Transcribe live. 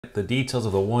The details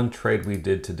of the one trade we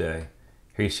did today.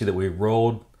 Here you see that we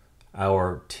rolled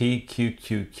our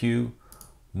TQQQ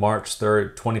March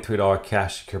 3rd $23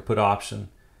 cash secure put option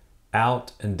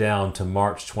out and down to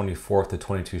March 24th, the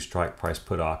 22 strike price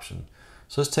put option.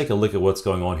 So let's take a look at what's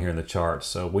going on here in the chart.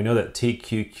 So we know that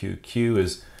TQQQ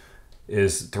is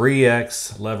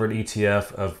 3x levered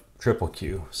ETF of triple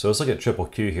Q. So let's look at triple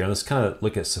Q here, and let's kind of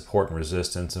look at support and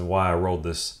resistance and why I rolled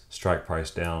this strike price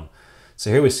down.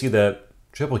 So here we see that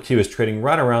triple Q is trading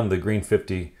right around the green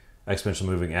 50 exponential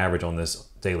moving average on this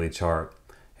daily chart,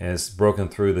 and it's broken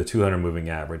through the 200 moving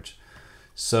average.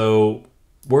 So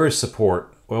where is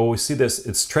support? Well, we see this,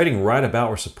 it's trading right about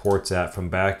where support's at from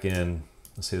back in,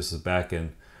 let's see, this is back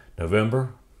in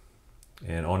November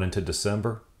and on into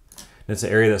December. And it's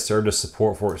an area that served as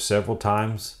support for it several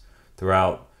times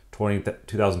throughout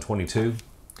 2022.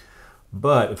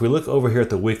 But if we look over here at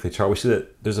the weekly chart, we see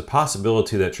that there's a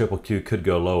possibility that triple Q could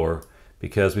go lower,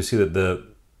 because we see that the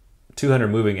 200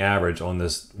 moving average on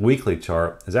this weekly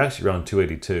chart is actually around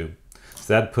 282.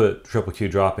 So that put triple Q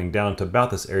dropping down to about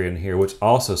this area in here, which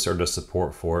also served as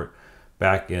support for it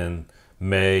back in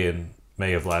May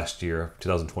of last year,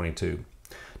 2022.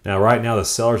 Now, right now, the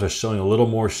sellers are showing a little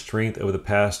more strength over the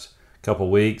past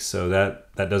couple weeks, so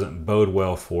that doesn't bode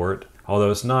well for it.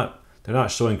 Although they're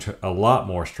not showing a lot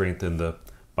more strength than the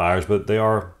buyers, but they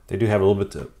do have a little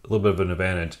bit of an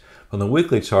advantage. On the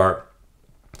weekly chart,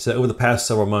 so over the past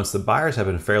several months, the buyers have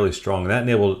been fairly strong. That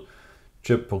enabled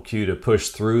triple Q to push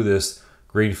through this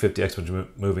green 50 exponential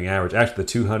moving average, actually the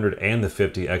 200 and the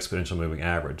 50 exponential moving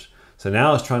average. So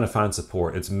now it's trying to find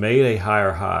support. It's made a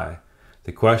higher high.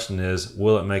 The question is,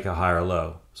 will it make a higher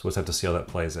low? So we'll have to see how that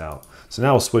plays out. So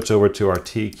now we'll switch over to our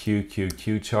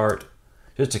TQQQ chart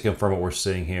just to confirm what we're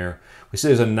seeing here. We see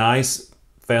there's a nice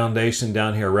foundation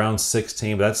down here around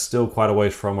 16, but that's still quite a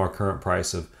ways from our current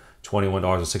price of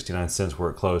 $21.69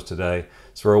 where it closed today.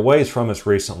 So we're a ways from its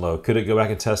recent low. Could it go back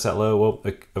and test that low?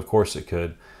 Well, of course it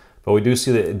could. But we do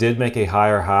see that it did make a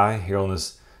higher high here on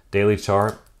this daily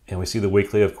chart. And we see the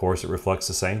weekly, of course, it reflects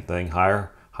the same thing,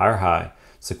 higher high.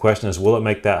 So the question is, will it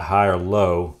make that higher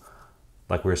low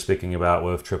like we were speaking about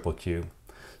with triple Q?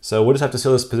 So we'll just have to see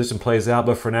how this position plays out.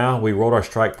 But for now, we rolled our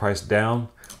strike price down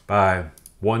by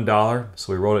 $1.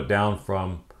 So we rolled it down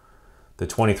from the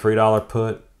 $23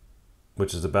 put,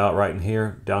 which is about right in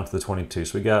here, down to the 22.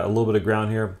 So we got a little bit of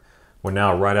ground here. We're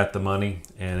now right at the money.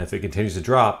 And if it continues to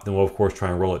drop, then we'll of course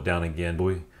try and roll it down again. But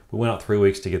we went out 3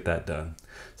 weeks to get that done.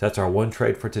 So that's our one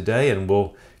trade for today. And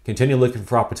we'll continue looking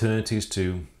for opportunities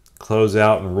to close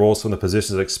out and roll some of the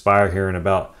positions that expire here in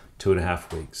about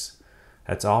 2.5 weeks.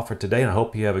 That's all for today, and I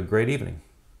hope you have a great evening.